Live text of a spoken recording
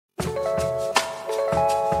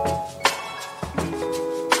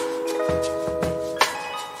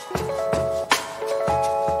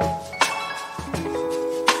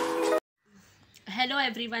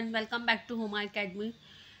everyone, welcome back to HumaAcademy.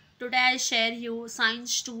 Today I share you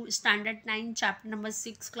Science 2 Standard 9 Chapter number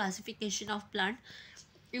 6 Classification of Plant.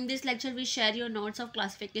 In this lecture we share your notes of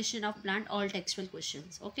classification of plant, all textual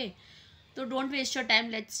questions. Okay, तो don't waste your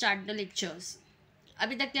time, let's start the lectures.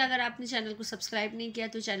 अभी तक के अगर आपने channel को subscribe नहीं किया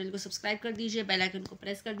तो चैनल को सब्सक्राइब कर दीजिए, बेल आइकन को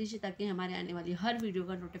प्रेस कर दीजिए ताकि हमारे आने वाली हर वीडियो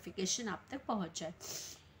का नोटिफिकेशन आप तक पहुंच जाए.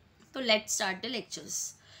 तो let's start the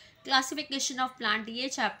lectures. Classification of plant, ये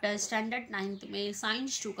चैप्टर स्टैंडर्ड 9th में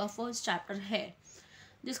साइंस 2 का फर्स्ट चैप्टर है,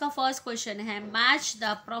 जिसका फर्स्ट क्वेश्चन है match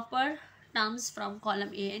the proper terms from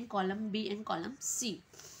column A and column B and column C.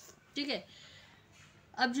 ठीक है,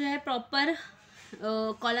 अब जो है प्रॉपर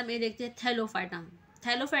कॉलम ए देखते हैं. थैलोफाइटा.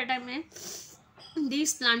 थैलोफाइटा में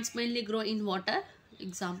these plants mainly grow in water,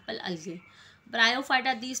 example algae.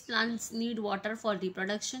 Bryophyta, these plants need water for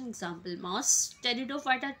reproduction, example moss.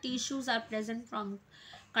 Pteridophyta, tissues are present from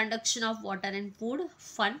conduction of water and food,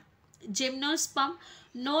 fun. Gymnosperm,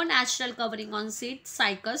 no natural covering on seeds,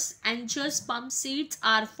 cycus. Angiosperm, seeds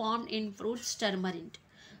are formed in fruits, turmeric.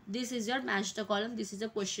 This is your match the column. This is the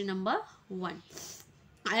question number 1.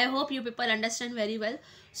 I hope you people understand very well.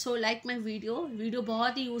 So like my video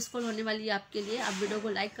बहुत ही useful होने वाली है आपके लिए. आप video को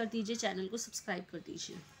like कर दीजिए, चैनल को सब्सक्राइब कर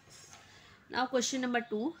दीजिए. Now question number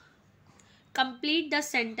 2, complete the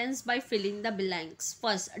sentence by filling the blanks.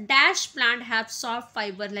 First, dash plant have soft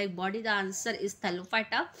fibre like body. The answer is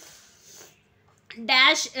Thallophyta.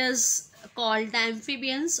 Dash is called the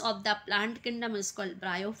amphibians of the plant kingdom is called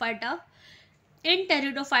bryophyta. In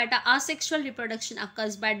Pteridophyta, asexual reproduction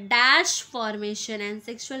occurs by dash formation and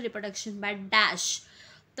sexual reproduction by dash.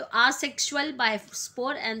 So asexual by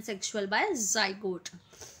spore and sexual by zygote.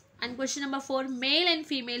 And question number 4, male and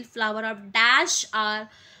female flower of dash are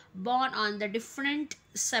born on the different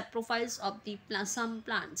saprophytes of the some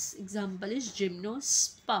plants. Example is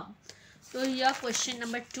gymnosperm. So here question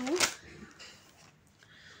number 2,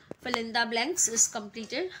 fill in the blanks is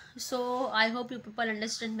completed. So I hope you people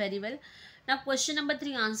understand very well. Now question number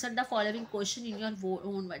 3, answer the following question in your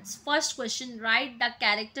own words. First question, write the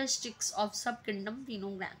characteristics of subkingdom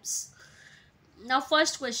phenograms. Now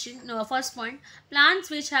first point, plants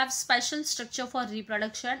which have special structure for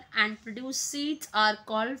reproduction and produce seeds are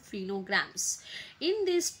called phenograms. In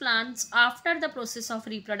these plants, after the process of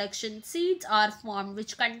reproduction, seeds are formed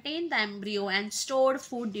which contain the embryo and stored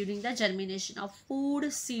food during the germination of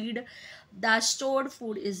food seed. The stored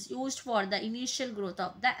food is used for the initial growth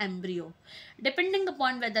of the embryo. Depending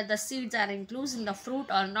upon whether the seeds are included in the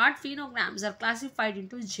fruit or not, phenograms are classified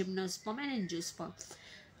into gymnosperm and angiosperm.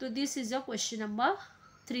 So this is your question number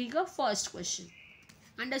 3 का first question.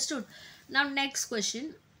 Understood? Now next question,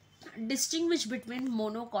 distinguish between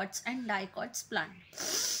monocots and dicots plant.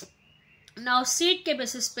 Now seed के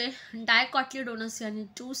basis पे dicotyledonous यानी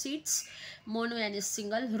 2 seeds, mono यानी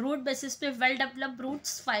single. root basis पे well developed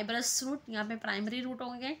roots, fibrous root, यहाँ पे primary root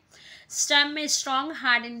होंगे. stem में strong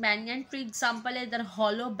hard and banyan tree, example है इधर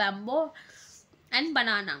hollow bamboo and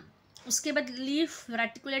banana. उसके बाद लीफ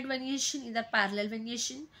रेटिकुलेट वेनिएशन, इधर parallel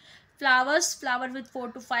वेनिएशन. Flower with 4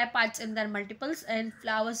 to 5 parts in their multiples and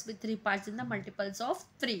flowers with 3 parts in the multiples of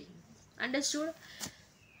 3. Understood?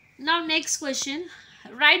 Now next question,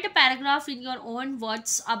 write a paragraph in your own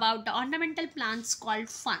words about the ornamental plants called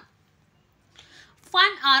fern.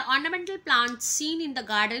 Fern are ornamental plants seen in the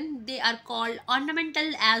garden. They are called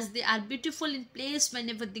ornamental as they are beautiful in place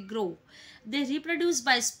whenever they grow. They reproduce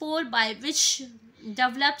by spore, by which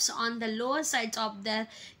develops on the lower sides of their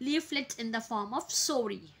leaflets in the form of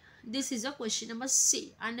sori. This is a question number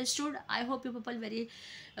C. Understood? I hope you people very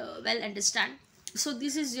well understand. So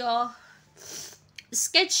this is your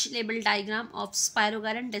sketch label diagram of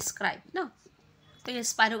Spirogyra described. No? तो ये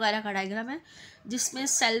spirogyra का diagram है जिसमें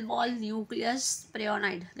cell wall, nucleus,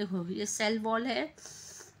 स्पिरोनाइड. देखो ये cell wall है,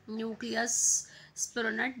 nucleus,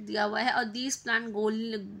 स्पिरोनाइड दिया हुआ है. और these plant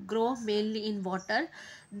grow mainly in water.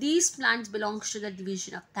 These plants belongs to the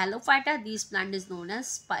division of Thallophyta. These plant is known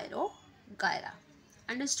as Spirogyra.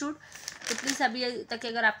 Understood? तो प्लीज़ अभी तक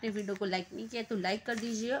अगर आपने वीडियो को लाइक नहीं किया तो लाइक कर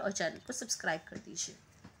दीजिए और चैनल को सब्सक्राइब कर दीजिए.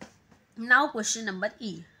 Now question number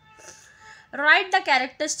E. Write the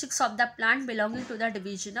characteristics of the plant belonging to the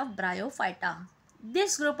division of Bryophyta.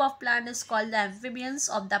 This group of plants is called the amphibians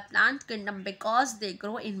of the plant kingdom because they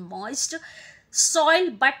grow in moist soil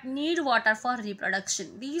but need water for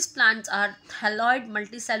reproduction. These plants are haloid,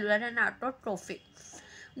 multicellular and autotrophic.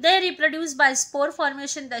 They reproduce by spore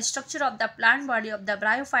formation. The structure of the plant body of the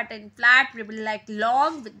Bryophyta in flat ribbon-like,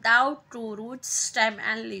 long, without true roots, stem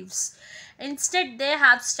and leaves. Instead, they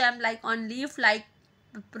have stem-like on leaf-like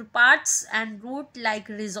parts and root-like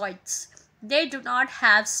rhizoids. They do not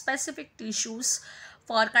have specific tissues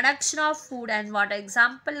for production of food and water.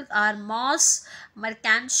 Example are moss,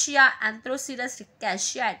 mercantia, anthroceras,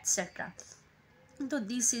 rickettsia, etc. So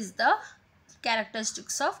this is the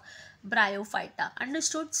characteristics of bryophyta.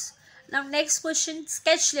 Understood? Now next question,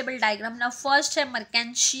 sketch label diagram. Now first है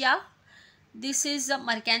mercantia. This is a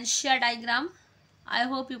mercantia diagram. I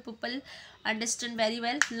hope you people understand very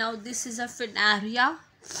well. Now this is a funaria.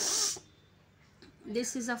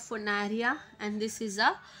 This is a funaria and this is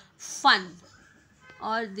a fun,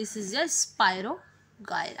 or this is a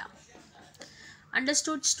spirogyra.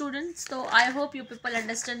 Understood, students? So I hope you people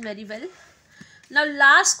understand very well. Now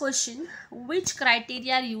last question, which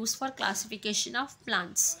criteria are used for classification of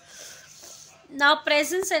plants? Now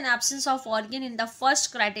presence and absence of organ in the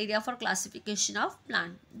first criteria for classification of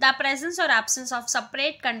plant. The presence or absence of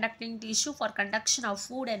separate conducting tissue for conduction of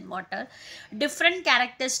food and water. Different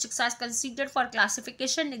characteristics are considered for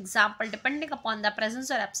classification. Example, depending upon the presence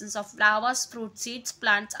or absence of flowers, fruit, seeds,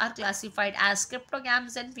 plants are classified as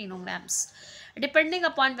cryptogams and phenograms. Depending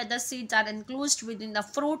upon whether seeds are enclosed within the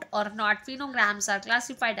fruit or not, phenograms are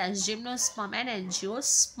classified as gymnosperm and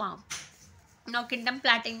angiosperm. Now kingdom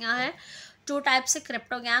Platangia hai. Two types of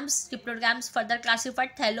cryptogams. Cryptogams further classified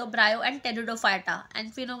thallo, bryo and pteridophyta,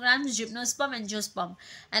 and phenograms gymnosperm, angiosperm,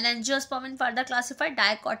 and angiosperm and further classified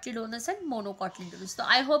dicotyledonous and monocotyledonous. तो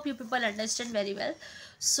I hope you people understand very well.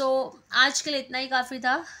 So आज के लिए इतना ही काफ़ी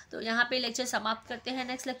था. तो यहाँ पे लेक्चर समाप्त करते हैं.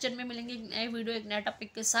 नेक्स्ट लेक्चर में मिलेंगे एक नए वीडियो एक नए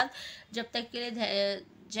टॉपिक के साथ. जब तक के लिए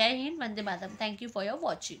जय Hind, Vande Mataram. Thank you for your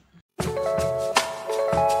watching.